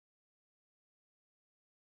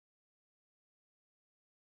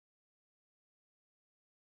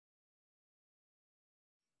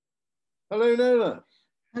Hello, Nola.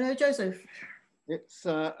 Hello, Joseph. It's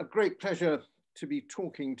a great pleasure to be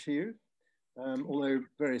talking to you, although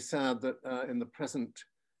very sad that in the present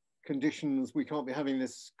conditions we can't be having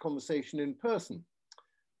this conversation in person.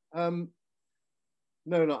 Nola,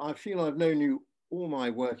 I feel I've known you all my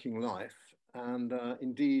working life, and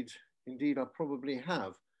indeed I probably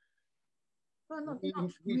have. Well, not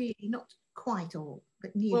really, not quite all,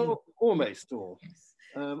 but nearly. Well, almost all. Yes.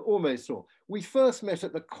 Almost all. We first met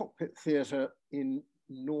at the Cockpit Theatre in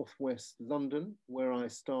northwest London, where I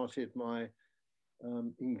started my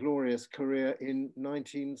inglorious career in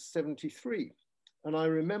 1973. And I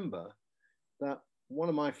remember that one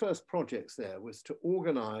of my first projects there was to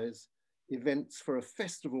organize events for a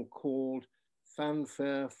festival called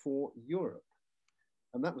Fanfare for Europe.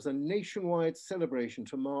 And that was a nationwide celebration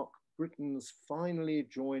to mark Britain's finally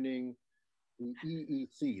joining the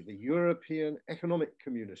EEC, the European Economic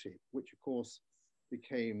Community, which of course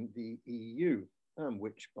became the EU, and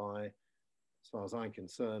which by, as far as I'm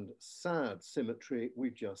concerned, sad symmetry,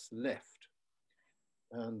 we just left.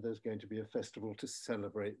 And there's going to be a festival to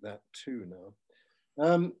celebrate that too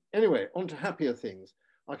now. Anyway, on to happier things.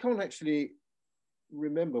 I can't actually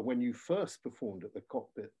remember when you first performed at the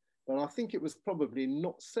Cockpit, but I think it was probably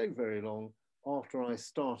not so very long after I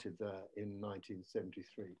started there in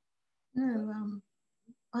 1973. No,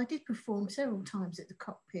 I did perform several times at the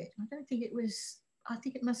Cockpit. I don't think it was, I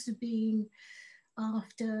think it must have been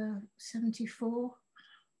after 74,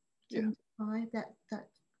 75, yeah.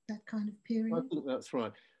 that kind of period. I think that's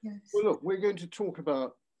right. Yes. Well, look, we're going to talk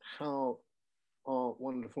about how our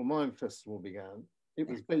wonderful Mime Festival began. It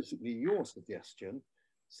was basically your suggestion.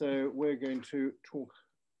 So we're going to talk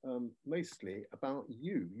mostly about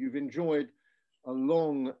you. You've enjoyed a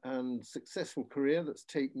long and successful career that's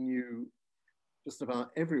taken you just about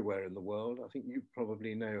everywhere in the world. I think you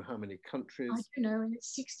probably know how many countries. I do know, and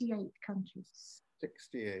it's 68 countries.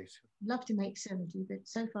 68. Love to make 70, but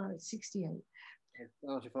so far it's 68. I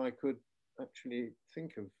doubt if I could actually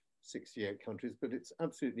think of 68 countries, but it's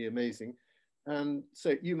absolutely amazing. And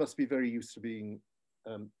so you must be very used to being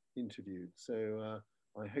interviewed. So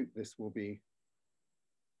I hope this will be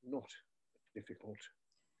not difficult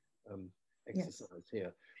exercise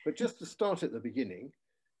here. But just to start at the beginning,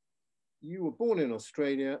 you were born in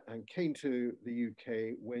Australia and came to the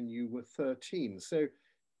UK when you were 13. So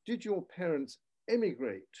did your parents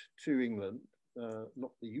emigrate to England?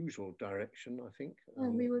 Not the usual direction, I think.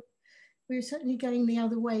 We were certainly going the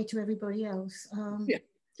other way to everybody else.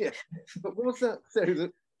 Yeah. But was that so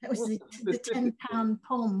that... That was the £10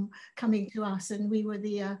 POM coming to us, and we were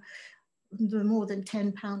the more than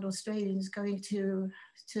 £10 Australians going to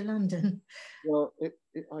London. Well,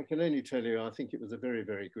 I can only tell you, I think it was a very,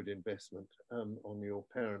 very good investment on your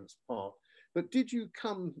parents' part. But did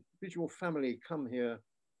your family come here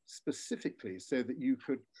specifically so that you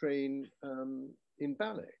could train in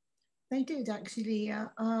ballet? They did, actually.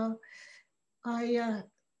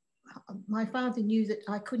 My father knew that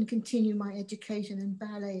I couldn't continue my education in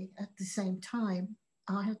ballet at the same time.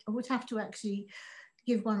 I would have to actually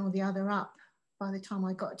give one or the other up by the time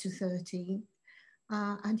I got to 13.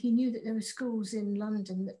 And he knew that there were schools in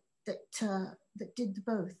London that did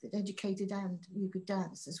both, that educated and you could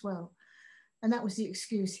dance as well. And that was the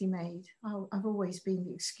excuse he made. I've always been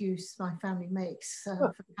the excuse my family makes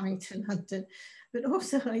for coming to London. But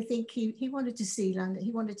also I think he wanted to see London.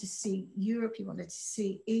 He wanted to see Europe. He wanted to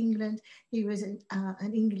see England. He was an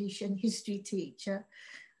English and history teacher.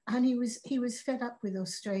 And he was fed up with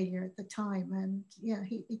Australia at the time. And yeah,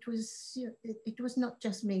 it was not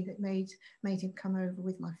just me that made him come over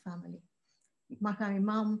with my family. My family,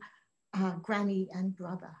 mum, granny and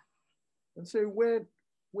brother. And so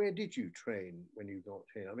where did you train when you got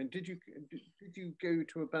here? I mean, did you go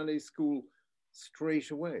to a ballet school straight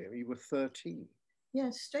away? I mean, you were 13.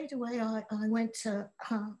 Yes, straight away. I went to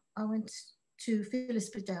Phyllis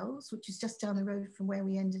Bedell's, which is just down the road from where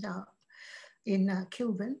we ended up in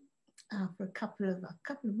Kilburn for a couple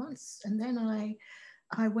of months, and then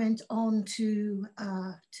I went on to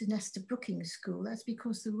Nesta Brookings School. That's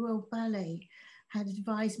because the Royal Ballet had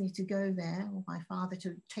advised me to go there, or my father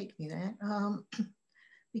to take me there.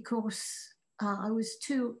 Because I was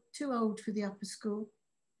too old for the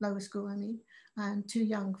lower school, I mean, and too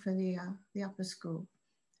young for the upper school.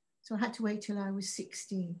 So I had to wait till I was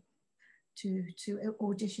 16 to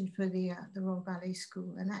audition for the Royal Ballet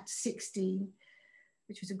School. And at 16,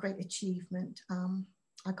 which was a great achievement,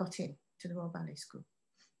 I got in to the Royal Ballet School.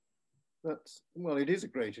 Well, it is a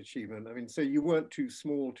great achievement. I mean, so you weren't too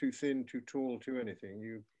small, too thin, too tall, too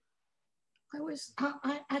anything.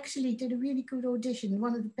 I actually did a really good audition,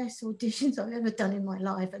 one of the best auditions I've ever done in my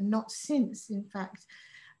life, and not since, in fact.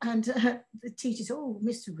 And the teacher said, oh,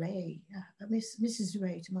 Mr. Rae, Mrs.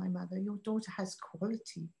 Rae, to my mother, your daughter has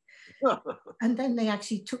quality. And then they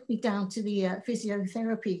actually took me down to the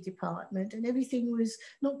physiotherapy department, and everything was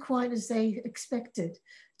not quite as they expected.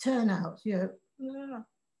 Turnout,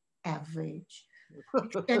 average.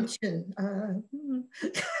 Extension,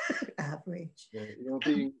 average. Yeah,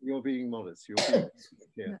 you're being modest. You're being,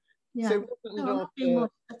 yeah. Yeah. So what no, after... being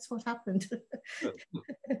modest, that's what happened.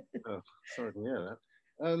 Oh, sorry to hear that.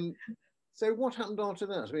 So what happened after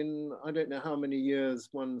that? I mean, I don't know how many years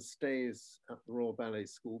one stays at the Royal Ballet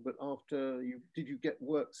School, but after did you get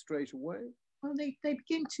work straight away? Well, they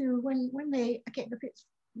begin to, when they get a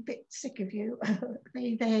bit sick of you,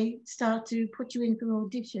 they start to put you in for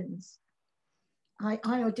auditions. I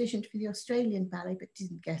auditioned for the Australian ballet, but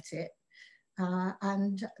didn't get it.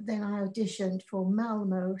 And then I auditioned for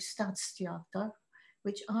Malmo Staatstheater,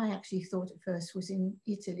 which I actually thought at first was in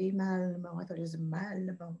Italy, Malmo. I thought it was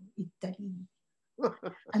Malmo, Italy.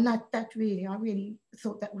 And that really, I really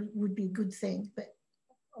thought that would be a good thing. But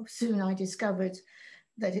soon I discovered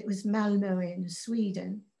that it was Malmo in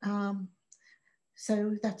Sweden.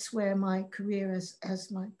 So that's where my career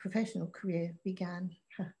as my professional career began,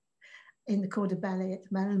 in the corps de ballet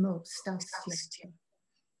at Malmo Staatstheater.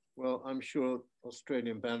 Well, I'm sure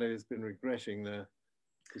Australian ballet has been regretting their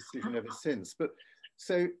decision ever since. But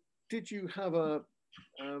so, did you have a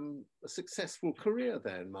successful career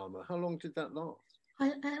there in Malmo? How long did that last?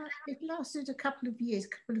 It lasted a couple of years, a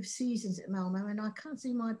couple of seasons at Malmo, and I can't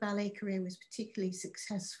say my ballet career was particularly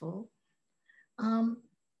successful,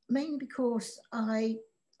 mainly because I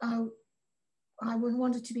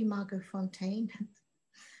wanted to be Margot Fonteyn,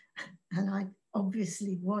 and I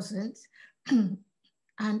obviously wasn't.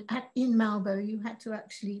 And in Malmo, you had to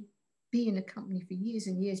actually be in a company for years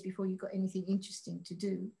and years before you got anything interesting to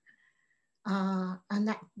do. And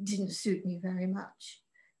that didn't suit me very much.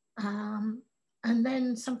 And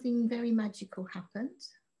then something very magical happened,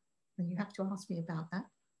 and you have to ask me about that.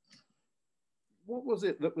 What was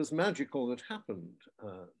it that was magical that happened,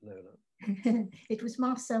 Nola? It was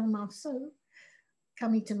Marcel Marceau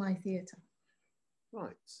coming to my theatre.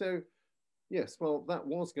 Right, so yes, well, that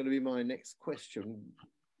was going to be my next question.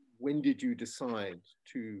 When did you decide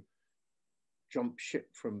to jump ship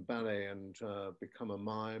from ballet and become a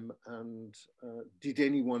mime? And did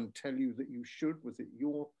anyone tell you that you should? Was it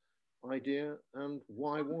your idea? And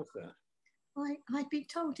why was that? I'd been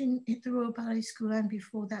told at the Royal Ballet School and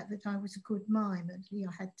before that I was a good mime, and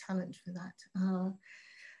I had talent for that.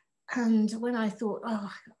 And when I thought,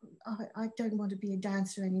 I don't want to be a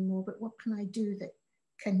dancer anymore, but what can I do that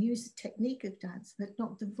can use the technique of dance, but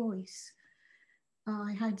not the voice?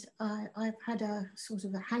 I've had a sort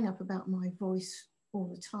of a hang up about my voice all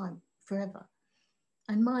the time, forever.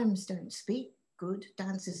 And mimes don't speak, good.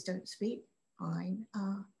 Dancers don't speak, fine.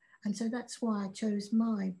 And so that's why I chose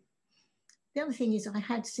mime. The other thing is I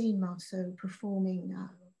had seen Marceau performing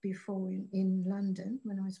before in London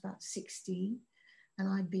when I was about 16, and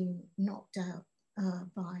I'd been knocked out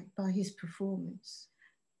by his performance.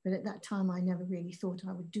 But at that time, I never really thought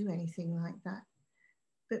I would do anything like that.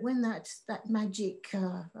 But when that magic,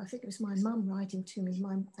 I think it was my mum writing to me,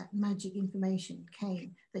 that magic information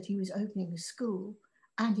came that he was opening a school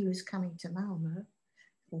and he was coming to Malmo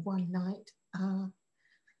for one night,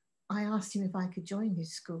 I asked him if I could join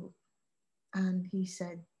his school. And he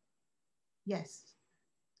said, yes.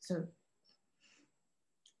 So,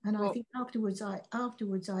 and I think afterwards I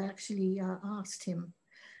actually asked him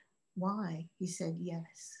why. He said,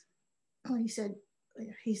 yes.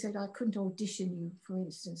 He said, I couldn't audition you, for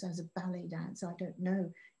instance, as a ballet dancer. I don't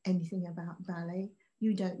know anything about ballet.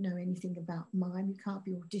 You don't know anything about mime. You can't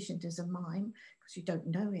be auditioned as a mime because you don't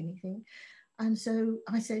know anything. And so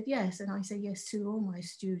I said, yes. And I say yes to all my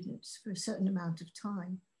students for a certain amount of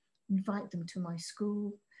time. Invite them to my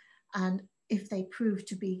school, and if they prove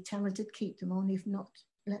to be talented, keep them on. If not,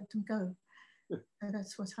 let them go.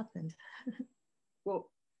 That's what happened. Well,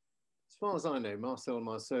 as far as I know, Marcel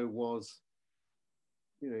Marceau was,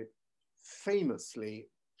 famously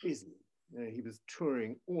busy. He was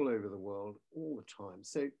touring all over the world all the time.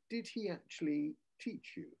 So did he actually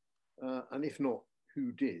teach you? And if not,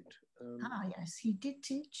 who did? Yes, he did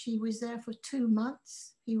teach. He was there for 2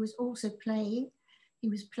 months. He was also playing. He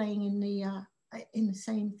was playing in the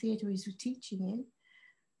same theatre he was teaching in,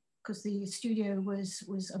 because the studio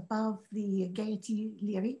was above the Gaiety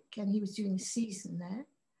Lyrique, and he was doing a season there.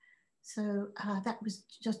 So that was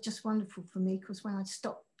just wonderful for me, because when I'd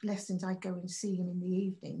stop lessons, I'd go and see him in the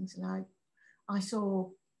evenings, and I saw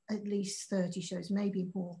at least 30 shows, maybe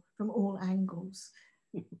more, from all angles.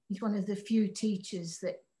 He's one of the few teachers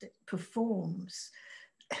that performs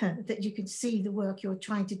that you can see the work you're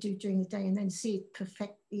trying to do during the day and then see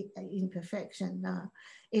it in perfection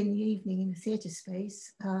in the evening in the theatre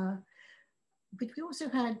space. But we also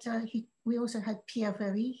had Pierre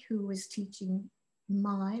Very, who was teaching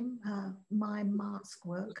mime mask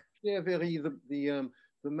work. Pierre Very, the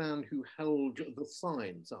man who held the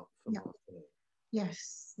signs up for Marseille.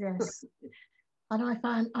 Yes, yes. And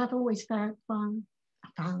I've always found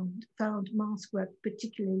mask work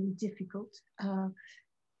particularly difficult.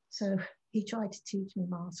 So he tried to teach me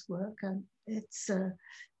mask work, and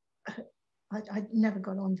I never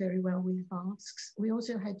got on very well with masks. We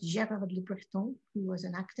also had Gérard Le Breton, who was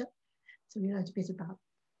an actor, so we learned a bit about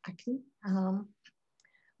acting.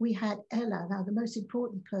 We had Ella. Now, the most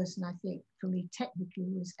important person, I think, for me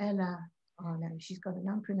technically was Ella. Oh no, she's got an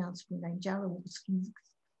unpronounceable name, Jaworski,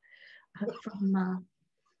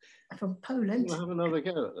 from Poland. Do you want to have another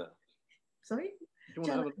go at that? Sorry? Do you want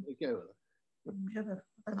to have another go at that?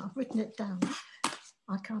 And I've written it down.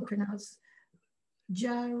 I can't pronounce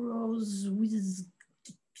Jaros.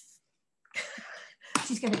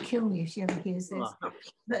 She's going to kill me if she ever hears this.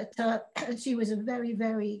 But she was a very,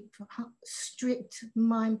 very strict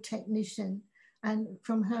mime technician. And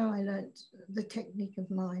from her, I learned the technique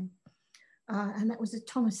of mime. And that was the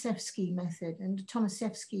Tomaszewski method. And the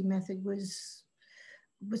Tomaszewski method was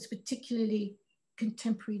particularly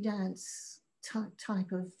contemporary dance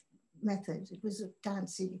type of method. It was a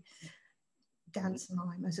dance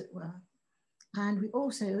mime, as it were. And we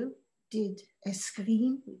also did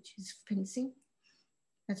escrime, which is fencing.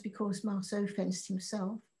 That's because Marceau fenced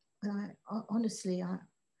himself. And honestly, I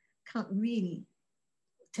can't really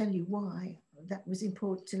tell you why that was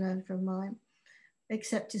important to learn from mime,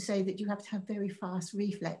 except to say that you have to have very fast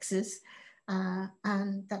reflexes.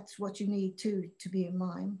 And that's what you need to be a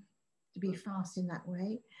mime, to be fast in that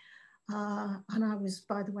way. And I was,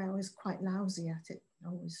 by the way, I was quite lousy at it. I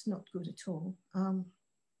was not good at all.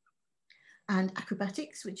 And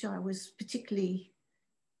acrobatics, which I was particularly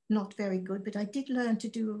not very good, but I did learn to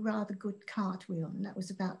do a rather good cartwheel, and that was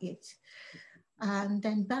about it. And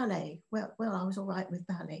then ballet. Well, I was all right with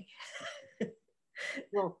ballet.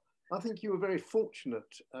 Well, I think you were very fortunate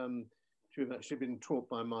to have actually been taught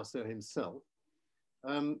by Marceau himself.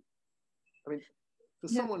 I mean, for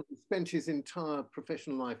someone who spent his entire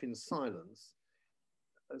professional life in silence,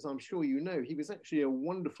 as I'm sure you know, he was actually a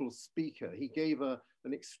wonderful speaker. He gave an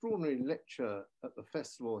extraordinary lecture at the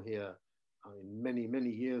festival here, I mean, many, many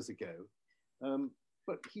years ago.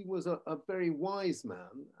 But he was a very wise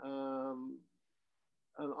man.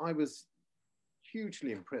 And I was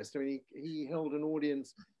hugely impressed. I mean, he held an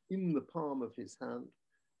audience in the palm of his hand.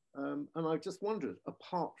 And I just wondered,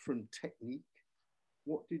 apart from technique,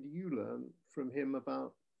 what did you learn from him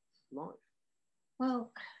about life?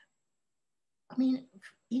 Well, I mean,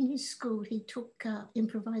 in his school, he took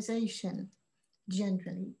improvisation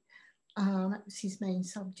generally. That was his main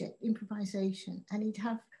subject, improvisation. And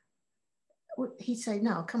he'd say,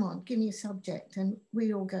 no, come on, give me a subject. And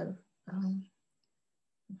we all go, I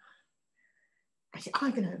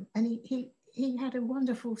don't know. And he had a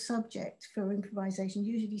wonderful subject for improvisation,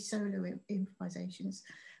 usually solo improvisations,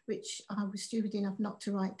 which I was stupid enough not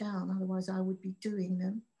to write down, otherwise I would be doing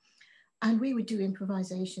them. And we would do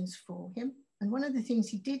improvisations for him. And one of the things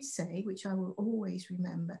he did say, which I will always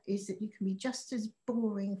remember, is that you can be just as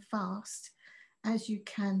boring fast as you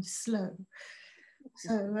can slow.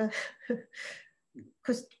 So,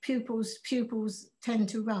 because pupils tend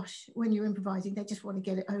to rush when you're improvising, they just want to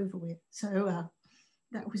get it over with. So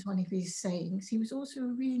that was one of his sayings. He was also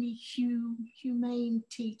a really humane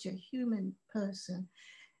teacher, human person.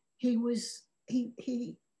 He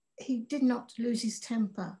did not lose his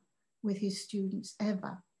temper with his students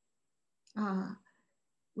ever.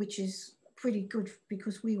 Which is pretty good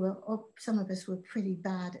because some of us were pretty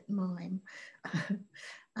bad at mime.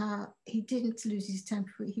 He didn't lose his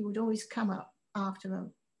temper. He would always come up after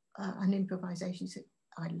an improvisation and say,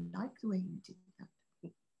 I like the way you did that.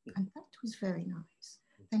 And that was very nice.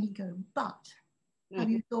 Then he'd go, but have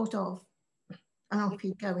you thought of, and off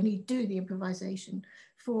he'd go, and he'd do the improvisation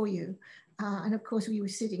for you. And of course, we were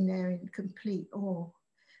sitting there in complete awe.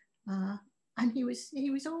 And he was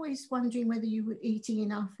always wondering whether you were eating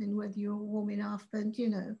enough and whether you were warm enough. And, you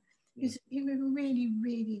know, he was a really,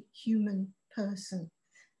 really human person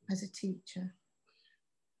as a teacher.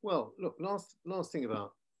 Well, look, last thing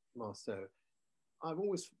about Marceau, I've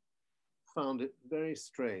always found it very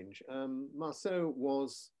strange. Marceau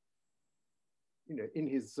was, you know, in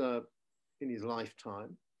his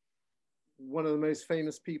lifetime, one of the most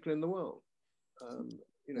famous people in the world.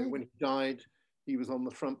 You know, when he died, he was on the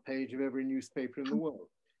front page of every newspaper in the world.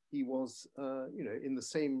 he was, you know, in the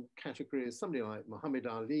same category as somebody like Muhammad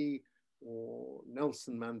Ali or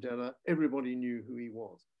Nelson Mandela. Everybody knew who he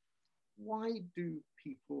was. Why do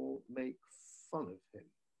people make fun of him?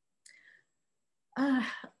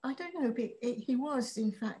 I don't know, but he was,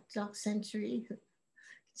 in fact, last century,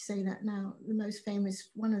 say that now, the most famous,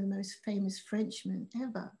 one of the most famous Frenchmen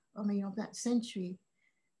ever, I mean, of that century.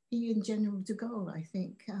 He and General de Gaulle, I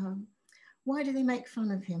think. Why do they make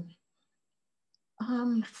fun of him?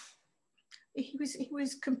 He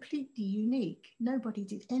was completely unique. Nobody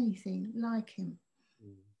did anything like him.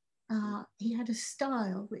 He had a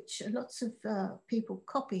style which lots of people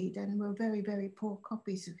copied and were very, very poor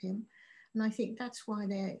copies of him. And I think that's why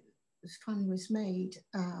fun was made,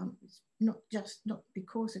 not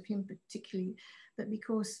because of him particularly, but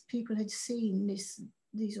because people had seen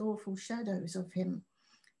these awful shadows of him.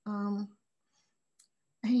 And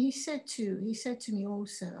he said to me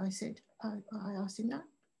also, I asked him, no,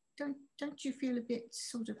 don't you feel a bit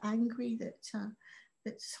sort of angry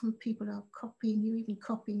that some people are copying you, even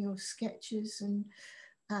copying your sketches and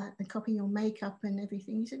copying your makeup and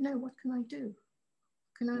everything? He said, no, what can I do?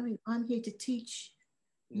 I'm here to teach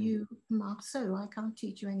you Marceau. I can't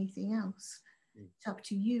teach you anything else. It's up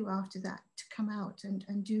to you after that to come out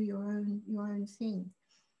and do your own thing.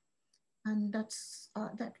 And that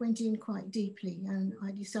went in quite deeply, and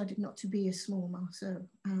I decided not to be a small Marceau.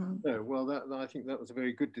 No, well, I think that was a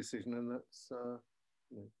very good decision, and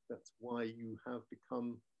that's why you have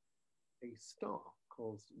become a star,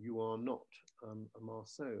 because you are not a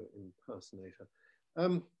Marceau impersonator.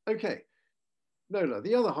 Okay, Nola,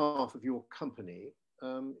 the other half of your company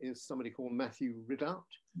is somebody called Matthew Ridout.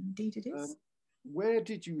 Indeed it is. Where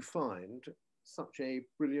did you find such a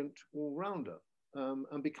brilliant all-rounder?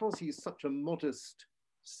 And because he's such a modest,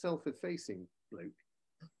 self-effacing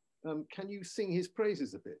bloke, can you sing his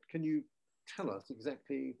praises a bit? Can you tell us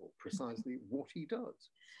exactly or precisely what he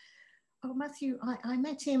does? Oh, Matthew, I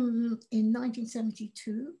met him in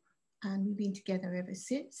 1972, and we've been together ever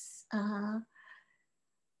since.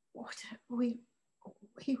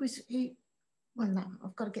 Well, now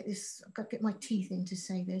I've got to get my teeth in to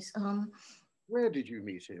say this. Where did you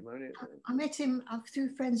meet him? I met him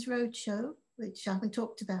through Friends Roadshow, which I haven't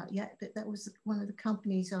talked about yet, but that was one of the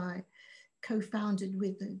companies I co-founded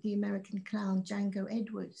with the American clown Django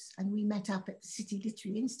Edwards, and we met up at the City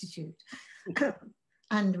Literary Institute.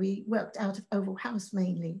 And we worked out of Oval House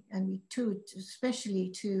mainly, and we toured especially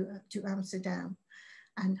to Amsterdam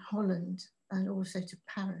and Holland, and also to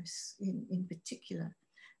Paris in particular.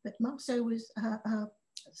 But Marceau was,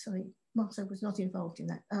 Marceau was not involved in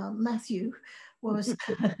that. Matthew was,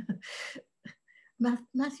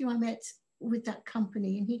 Matthew I met with that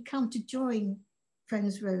company, and he'd come to join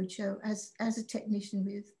Friends Roadshow as a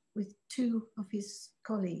technician with two of his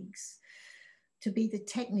colleagues to be the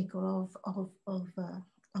technical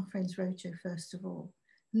of Friends Roadshow, first of all.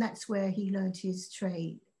 And that's where he learned his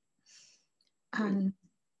trade. And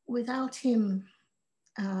without him,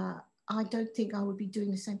 I don't think I would be doing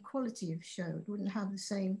the same quality of show. It wouldn't have the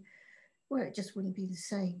same, well, it just wouldn't be the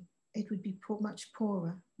same. It would be much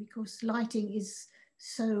poorer, because lighting is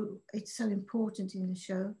so important in the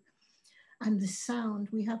show. And the sound,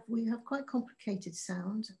 we have quite complicated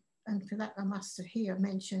sound. And for that, I must here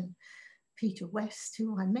mention Peter West,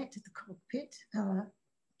 who I met at the Cockpit.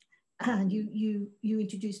 And you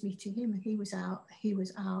introduced me to him, and he was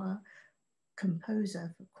our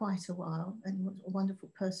composer for quite a while, and was a wonderful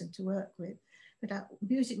person to work with. But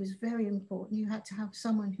music was very important. You had to have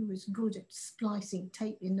someone who was good at splicing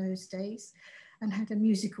tape in those days and had a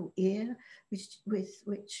musical ear,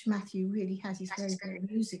 which Matthew really has. He's very, very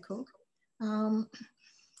musical.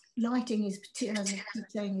 Lighting is, as I keep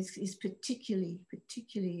saying, is particularly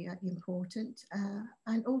important.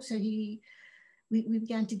 And also we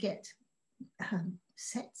began to get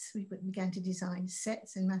sets. We began to design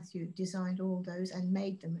sets, and Matthew designed all those and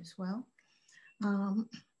made them as well.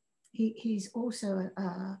 He's also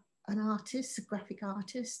an artist, a graphic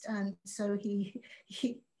artist, and so he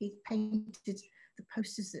painted the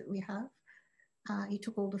posters that we have. He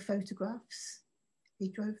took all the photographs. He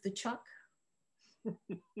drove the truck.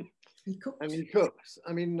 He cooked. And he cooks.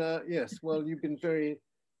 I mean, yes. Well, you've been very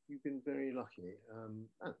lucky.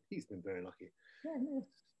 He's been very lucky. Yeah. No.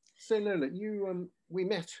 So Nola, we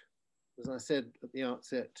met, as I said at the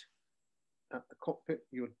outset, at the Cockpit.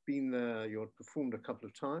 You'd been there. You'd performed a couple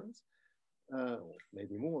of times, or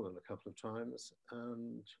maybe more than a couple of times,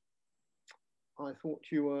 and I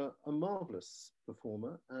thought you were a marvelous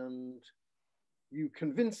performer, and you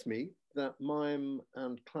convinced me that mime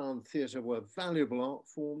and clown theatre were valuable art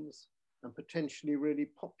forms and potentially really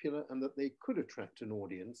popular, and that they could attract an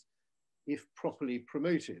audience. if properly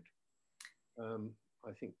promoted.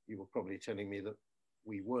 I think you were probably telling me that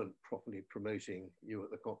we weren't properly promoting you at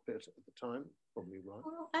the Cockpit at the time, probably right.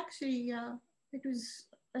 Well, actually, it was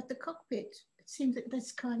at the Cockpit. It seems that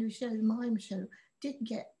this kind of show, the mime show, did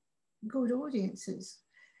get good audiences,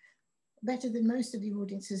 better than most of the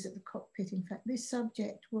audiences at the Cockpit. In fact, this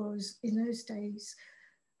subject was, in those days,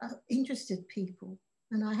 interested people.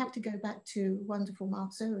 And I have to go back to wonderful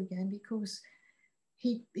Marceau again, because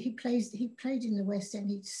he played in the West End.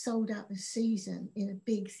 He'd sold out the season in a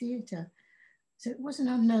big theatre. So it wasn't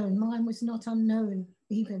unknown. Mine was not unknown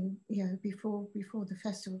even, you know, before the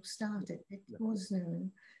festival started. It was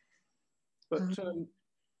known. But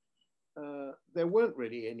there weren't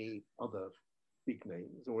really any other big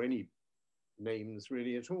names or any names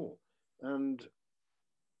really at all. And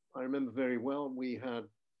I remember very well, we had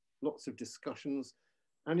lots of discussions,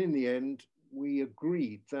 and in the end, we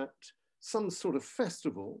agreed that some sort of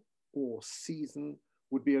festival or season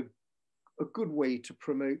would be a good way to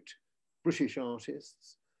promote British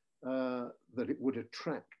artists, that it would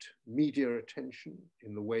attract media attention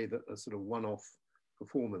in the way that a sort of one-off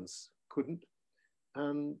performance couldn't,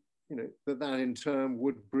 and you know, that in turn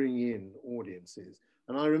would bring in audiences.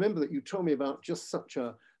 And I remember that you told me about just such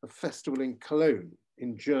a festival in Cologne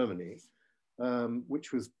in Germany,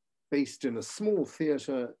 which was based in a small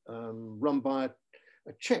theatre run by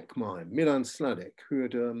a Czech mime, Milan Sladek, who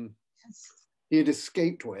had he had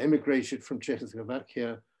escaped or emigrated from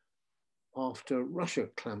Czechoslovakia after Russia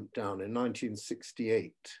clamped down in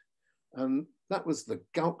 1968. And that was the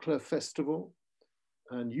Gaukler Festival.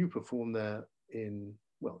 And you performed there in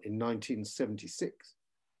 1976.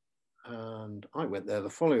 And I went there the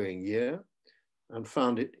following year and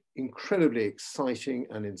found it incredibly exciting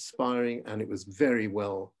and inspiring, and it was very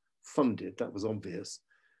well funded, that was obvious.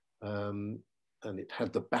 And it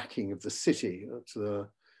had the backing of the city. That's a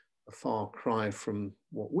far cry from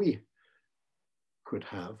what we could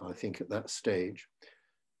have, I think, at that stage.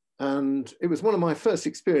 And it was one of my first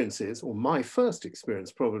experiences, or my first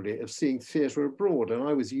experience probably, of seeing theatre abroad. And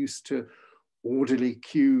I was used to orderly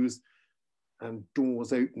queues and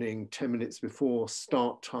doors opening 10 minutes before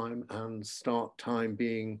start time, and start time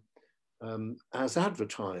being as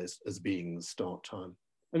advertised as being the start time.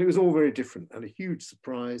 And it was all very different and a huge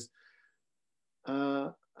surprise.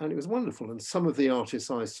 And it was wonderful. And some of the artists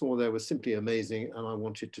I saw there were simply amazing. And I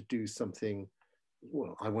wanted to do something,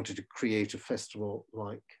 well, I wanted to create a festival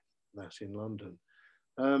like that in London.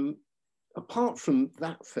 Apart from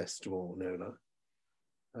that festival, Nola,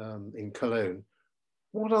 in Cologne,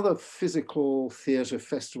 what other physical theatre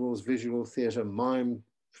festivals, visual theatre, mime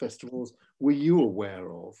festivals were you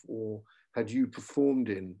aware of, or had you performed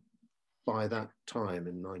in by that time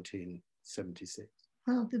in 1976?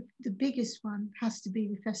 Well, the biggest one has to be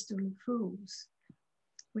the Festival of Fools,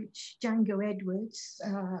 which Django Edwards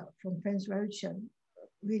from Friends Roadshow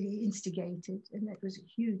really instigated, and it was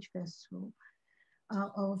a huge festival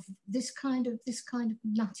of this kind of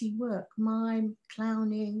nutty work, mime,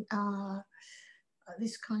 clowning,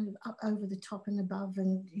 this kind of up over the top and above,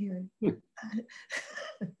 and you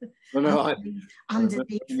know,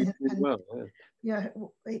 underneath, and well, yeah,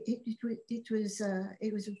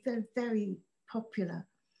 it was very, very popular,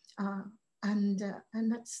 and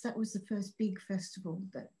that was the first big festival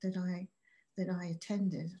that I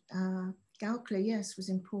attended. Gaukler, yes, was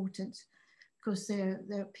important because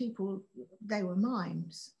they're people, they were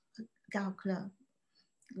mimes. Gaukler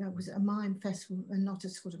was a mime festival and not a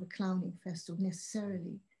sort of a clowning festival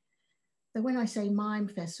necessarily. But when I say mime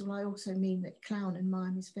festival, I also mean that clown and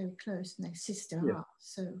mime is very close and they're sister art.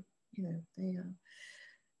 So, you know, they are.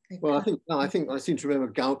 Well, I think I seem to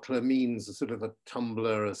remember Gaukler means a sort of a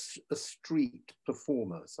tumbler, a street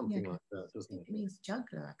performer, something like that, doesn't it? It means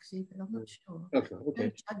juggler, actually, but I'm not sure. Okay.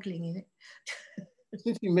 No juggling in it.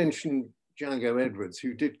 Since you mentioned Django Edwards,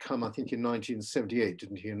 who did come, I think, in 1978,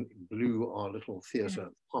 didn't he, and blew our little theatre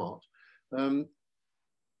apart.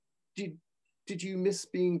 Did you miss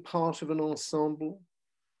being part of an ensemble?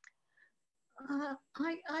 I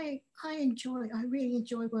really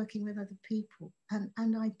enjoy working with other people,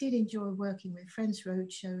 and I did enjoy working with Friends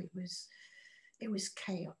Roadshow. It was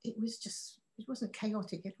chaos. It wasn't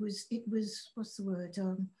chaotic. It was what's the word?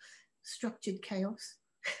 Structured chaos.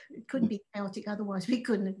 It couldn't be chaotic, otherwise we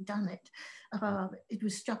couldn't have done it. It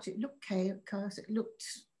was structured. It looked chaos. It looked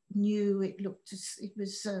new. It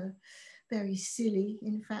was very silly.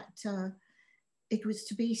 In fact. It was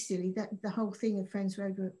to be silly. That the whole thing of Friends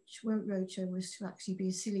Roadshow was to actually be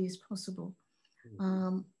as silly as possible,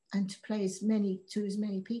 and to play as many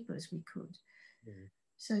people as we could.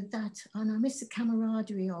 So that, and I miss the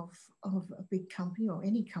camaraderie of a big company or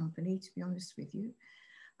any company, to be honest with you.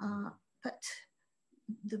 but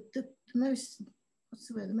the most, what's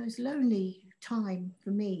the word, the most lonely time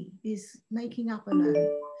for me is making up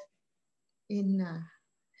alone in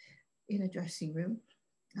a dressing room.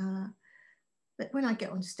 But when I get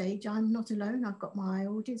on stage, I'm not alone. I've got my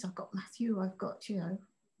audience. I've got Matthew. I've got, you know.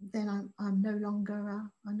 Then I'm no longer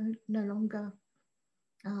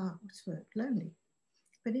what's the word, lonely.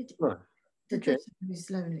 But Right. The Okay. dressing room is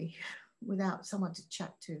lonely without someone to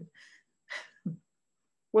chat to.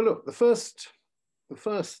 Well, look, the first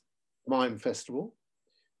mime festival,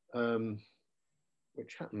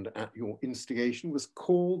 which happened at your instigation, was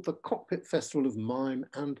called the Cockpit Festival of Mime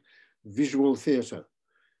and Visual Theatre.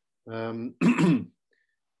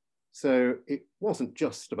 So it wasn't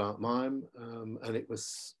just about mime, and it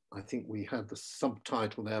was, I think we had the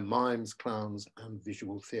subtitle there, Mimes, Clowns and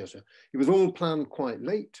Visual Theatre. It was all planned quite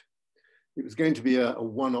late. It was going to be a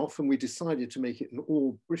one-off, and we decided to make it an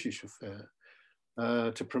all-British affair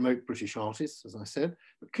to promote British artists, as I said.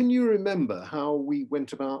 But can you remember how we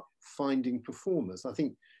went about finding performers? I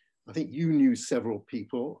think you knew several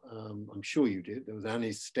people. I'm sure you did. There was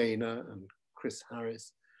Annie Stainer and Chris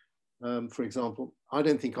Harris, for example. I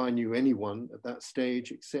don't think I knew anyone at that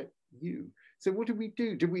stage except you. So what did we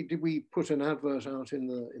do? Did we put an advert out in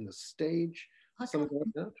the stage? Something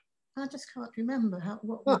like that? I just can't remember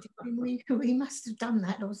what we did. We must have done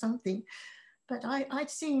that or something. But I'd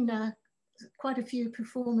seen quite a few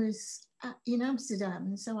performers in Amsterdam,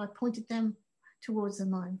 and so I pointed them towards the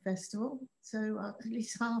Mime Festival. So at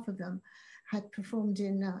least half of them had performed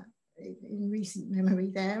in recent memory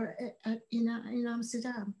there in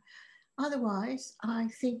Amsterdam. Otherwise, I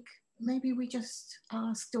think maybe we just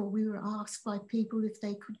asked, or we were asked by people if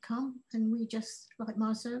they could come, and we just, like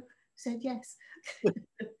Marceau, said yes.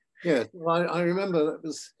 Yes, well, I remember that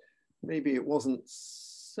was, maybe it wasn't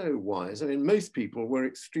so wise. I mean, most people were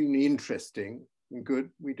extremely interesting and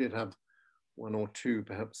good. We did have one or two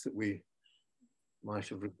perhaps that we might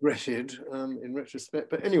have regretted in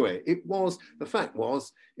retrospect. But anyway, the fact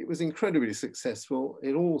was, it was incredibly successful.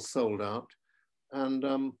 It all sold out.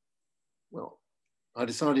 And well, I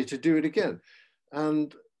decided to do it again.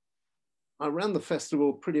 And I ran the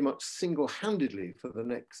festival pretty much single-handedly for the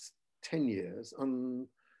next 10 years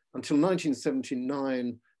until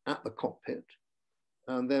 1979 at the Cockpit.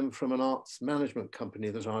 And then from an arts management company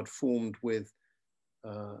that I'd formed with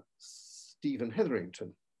Stephen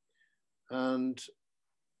Hetherington. And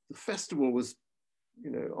the festival was,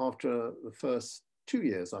 you know, after the first 2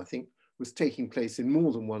 years, I think, was taking place in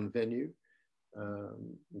more than one venue.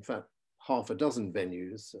 In fact, half a dozen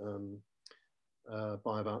venues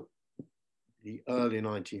by about the early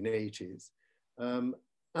 1980s. And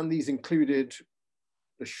these included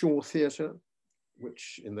the Shaw Theatre,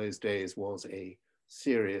 which in those days was a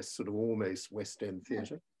serious, sort of almost West End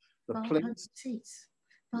theatre. The 500 seats.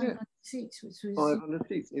 500 seats, which was 500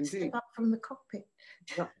 seats, indeed. Step up from the Cockpit.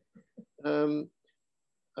 Yeah.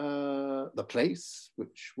 The Place,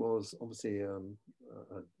 which was obviously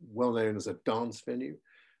well known as a dance venue,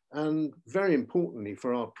 and very importantly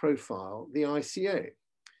for our profile, the ICA.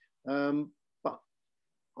 But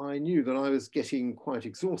I knew that I was getting quite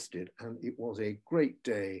exhausted, and it was a great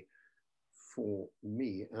day for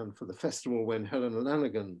me and for the festival when Helen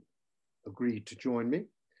Lanigan agreed to join me.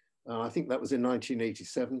 I think that was in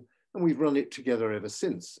 1987, and we've run it together ever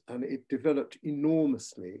since. And it developed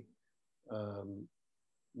enormously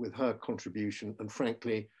with her contribution. And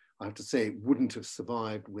frankly, I have to say, it wouldn't have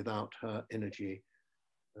survived without her energy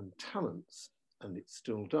and talents, and it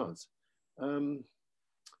still does.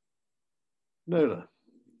 Nola,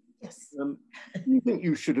 yes. Do you think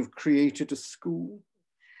you should have created a school?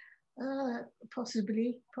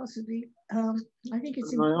 Possibly. I think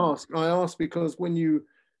it's. I ask because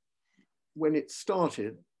when it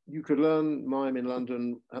started, you could learn mime in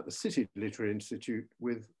London at the City Literary Institute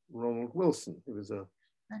with Ronald Wilson, who was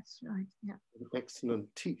that's right, yeah, an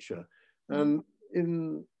excellent teacher. And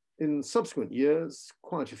in subsequent years,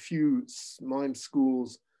 quite a few mime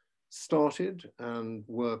schools started and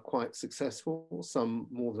were quite successful, some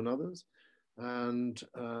more than others. And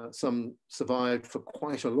some survived for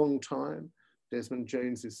quite a long time. Desmond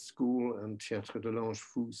Jones's school and Théâtre de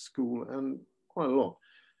l'Ange-Fou's school, and quite a lot.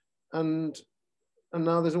 And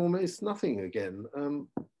now there's almost nothing again.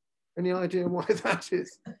 Any idea why that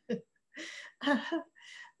is?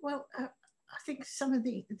 Well, I think some of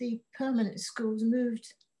the permanent schools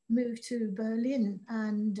moved to Berlin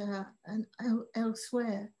and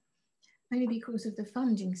elsewhere, mainly because of the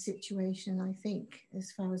funding situation, I think,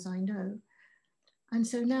 as far as I know. And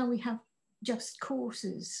so now we have just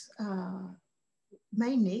courses,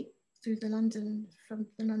 mainly through from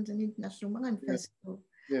the London International Mime Festival.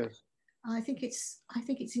 Yes. I think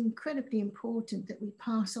it's incredibly important that we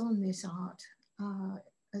pass on this art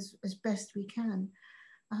as best we can.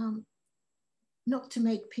 Not to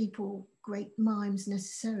make people great mimes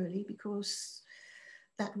necessarily, because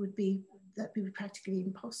that would be practically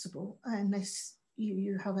impossible unless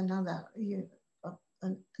you have another,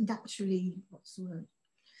 naturally, what's the word?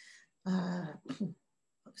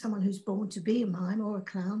 Someone who's born to be a mime or a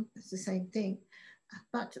clown, it's the same thing.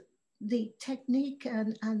 But the technique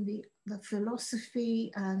and the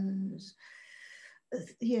philosophy and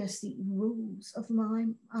yes, the rules of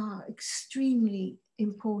mime are extremely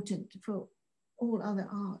important for all other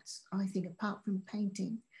arts, I think, apart from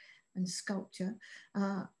painting and sculpture,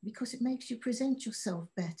 because it makes you present yourself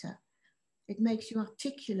better. It makes you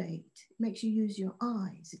articulate, it makes you use your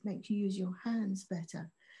eyes, it makes you use your hands better.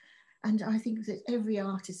 And I think that every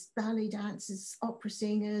artist, ballet dancers, opera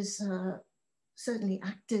singers, certainly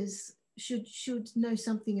actors, should know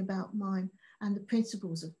something about mime and the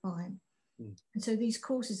principles of mime. Mm. And so these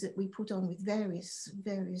courses that we put on with various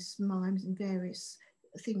mimes and various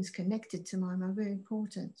things connected to mime are very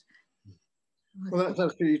important. Well, that's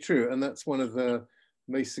absolutely true, and that's one of the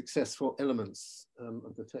most successful elements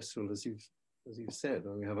of the festival, as you've said.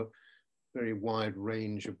 We have a very wide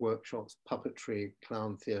range of workshops, puppetry,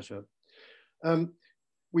 clown theatre.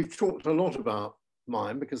 We've talked a lot about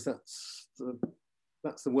mime because that's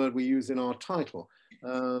the word we use in our title.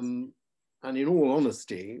 And in all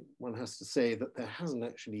honesty, one has to say that there hasn't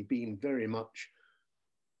actually been very much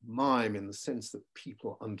mime in the sense that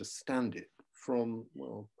people understand it from,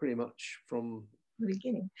 well, pretty much from the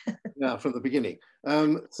beginning. Yeah, from the beginning.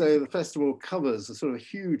 So the festival covers a sort of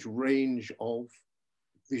huge range of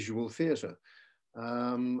visual theatre.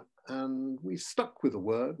 And we stuck with the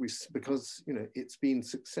word because, you know, it's been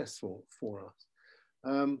successful for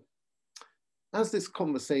us. As this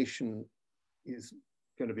conversation is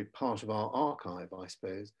going to be part of our archive, I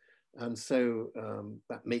suppose, and so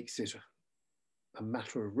that makes it a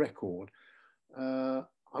matter of record,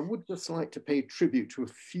 I would just like to pay tribute to a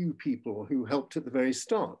few people who helped at the very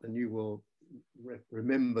start, and you will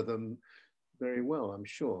remember them very well, I'm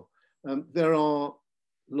sure. There are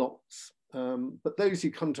lots, but those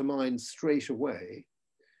who come to mind straight away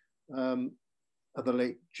are the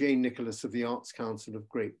late Jane Nicholas of the Arts Council of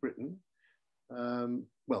Great Britain.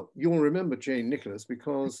 Well, you'll remember Jane Nicholas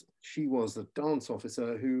because she was the dance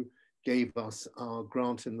officer who gave us our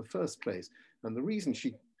grant in the first place. And the reason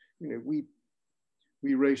she, you know,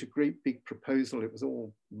 we wrote a great big proposal. It was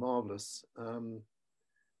all marvelous. And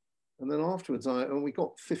then afterwards, we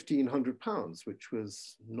got £1,500, which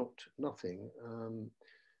was nothing.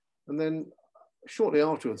 And then shortly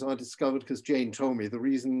afterwards, I discovered, because Jane told me, the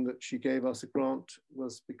reason that she gave us a grant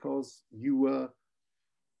was because you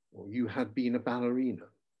had been a ballerina,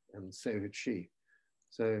 and so had she.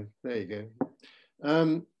 So there you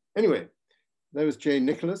go. Anyway, there was Jane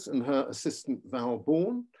Nicholas and her assistant Val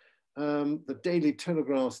Bourne. The Daily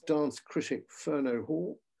Telegraph's dance critic Furno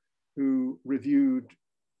Hall, who reviewed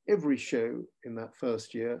every show in that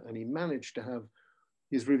first year, and he managed to have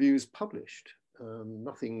his reviews published.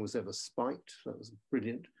 Nothing was ever spiked. That was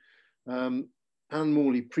brilliant. Anne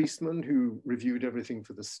Morley Priestman, who reviewed everything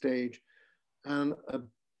for the stage, and a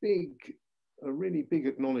really big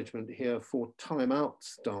acknowledgement here for Time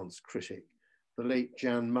Out's dance critic, the late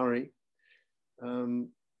Jan Murray,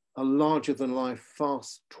 a larger-than-life,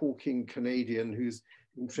 fast-talking Canadian whose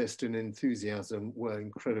interest and enthusiasm were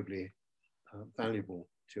incredibly valuable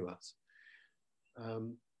to us.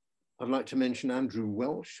 I'd like to mention Andrew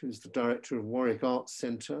Welsh, who's the director of Warwick Arts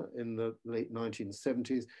Centre in the late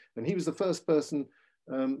 1970s, and he was the first person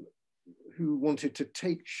who wanted to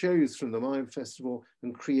take shows from the Mime Festival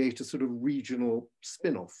and create a sort of regional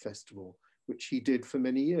spin-off festival, which he did for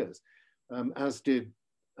many years, as did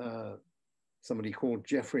somebody called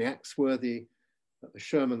Geoffrey Axworthy at the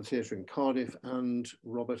Sherman Theatre in Cardiff and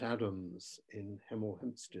Robert Adams in Hemel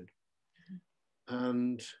Hempstead.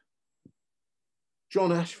 And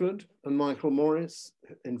John Ashford and Michael Morris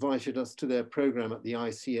invited us to their programme at the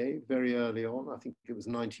ICA very early on. I think it was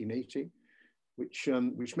 1980,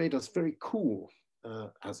 which made us very cool,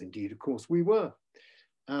 as indeed, of course, we were.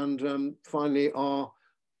 And finally, our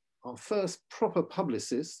first proper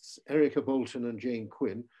publicists, Erica Bolton and Jane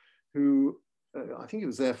Quinn, who I think it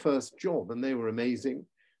was their first job, and they were amazing.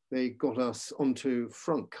 They got us onto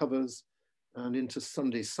front covers and into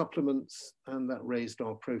Sunday supplements, and that raised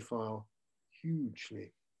our profile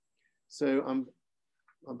hugely. So I'm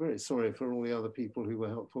very sorry for all the other people who were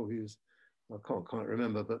helpful, I can't quite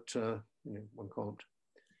remember, but you know, one can't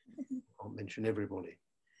mention everybody.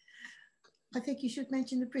 I think you should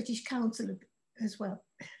mention the British Council as well.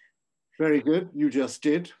 Very good. You just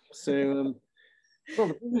did. So, well,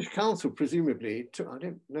 the British Council presumably took, I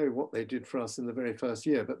don't know what they did for us in the very first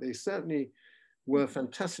year, but they certainly were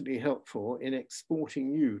fantastically helpful in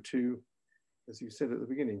exporting you to, as you said at the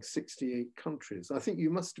beginning, 68 countries. I think you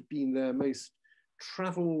must have been their most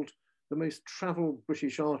travelled, the most travelled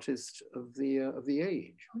British artist of the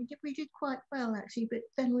age. We did quite well actually, but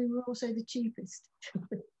then we were also the cheapest.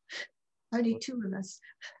 Only two of us.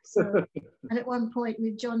 So, and at one point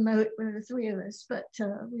with John Mowat, there were three of us, but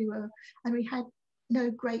we had no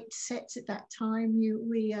great sets at that time.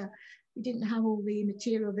 We didn't have all the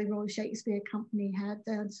material the Royal Shakespeare Company had,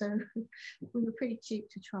 so we were pretty cheap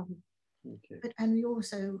to travel. Okay. But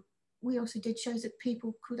we also did shows that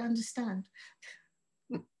people could understand.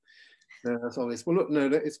 No, that's obvious. Well, look,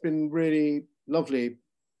 Nola, it's been really lovely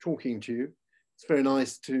talking to you. It's very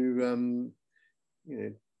nice to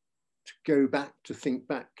to go back, to think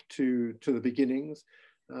back to the beginnings.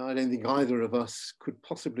 I don't think either of us could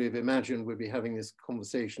possibly have imagined we'd be having this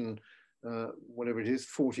conversation, whatever it is,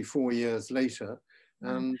 44 years later,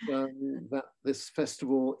 and that this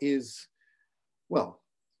festival is, well,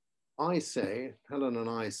 I say, Helen and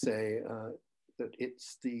I say, that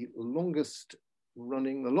it's the longest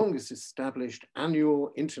running, the longest established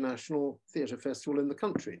annual international theatre festival in the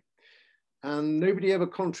country. And nobody ever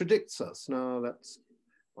contradicts us. Now, that's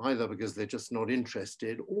either because they're just not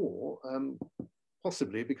interested or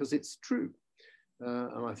possibly because it's true.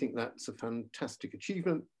 And I think that's a fantastic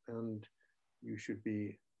achievement, and you should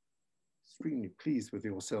be extremely pleased with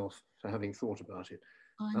yourself for having thought about it.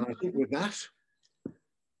 And I think with that,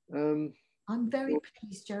 I'm very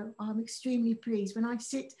pleased, Joe. I'm extremely pleased. When I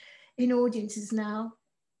sit in audiences now,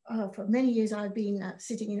 for many years I've been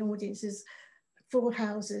sitting in audiences, full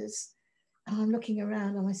houses, and I'm looking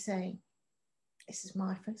around and I'm saying, this is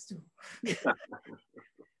my festival.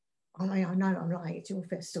 I mean, I know I'm like at your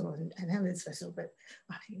festival and Helen's festival, but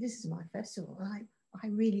I think this is my festival. And I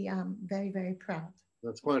really am very, very proud.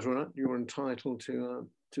 That's quite all right. You're entitled to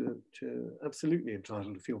absolutely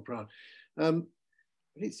entitled to feel proud.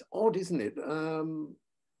 It's odd, isn't it?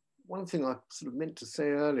 One thing I sort of meant to say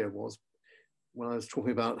earlier was when I was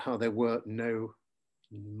talking about how there were no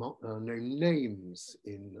names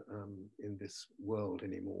in this world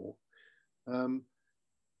anymore. And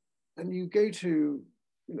you go to,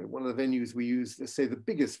 one of the venues we use, let's say the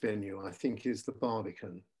biggest venue, I think, is the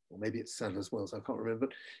Barbican, or maybe it's Sadler's Wells, I can't remember.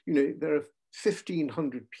 But, there are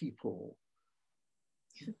 1,500 people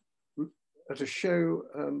at a show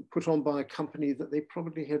put on by a company that they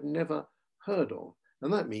probably had never heard of.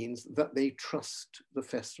 And that means that they trust the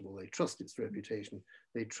festival, they trust its reputation,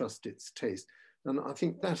 they trust its taste. And I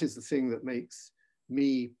think that is the thing that makes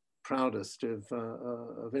me proudest of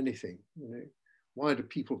anything. Why do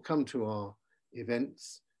people come to our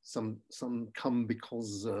events? Some come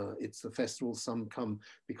because it's the festival, some come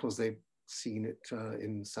because they've seen it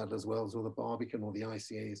in Sadler's Wells or the Barbican or the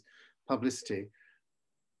ICA's publicity.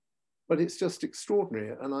 But it's just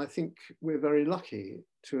extraordinary. And I think we're very lucky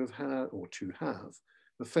to have had, or to have,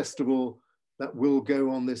 the festival that will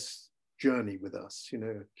go on this journey with us,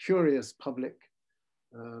 a curious public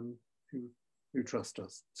who trust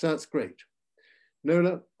us. So that's great.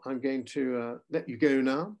 Nola, I'm going to let you go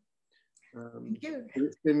now. Thank you.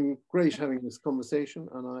 It's been great having this conversation,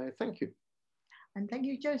 and I thank you. And thank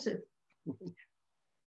you, Joseph.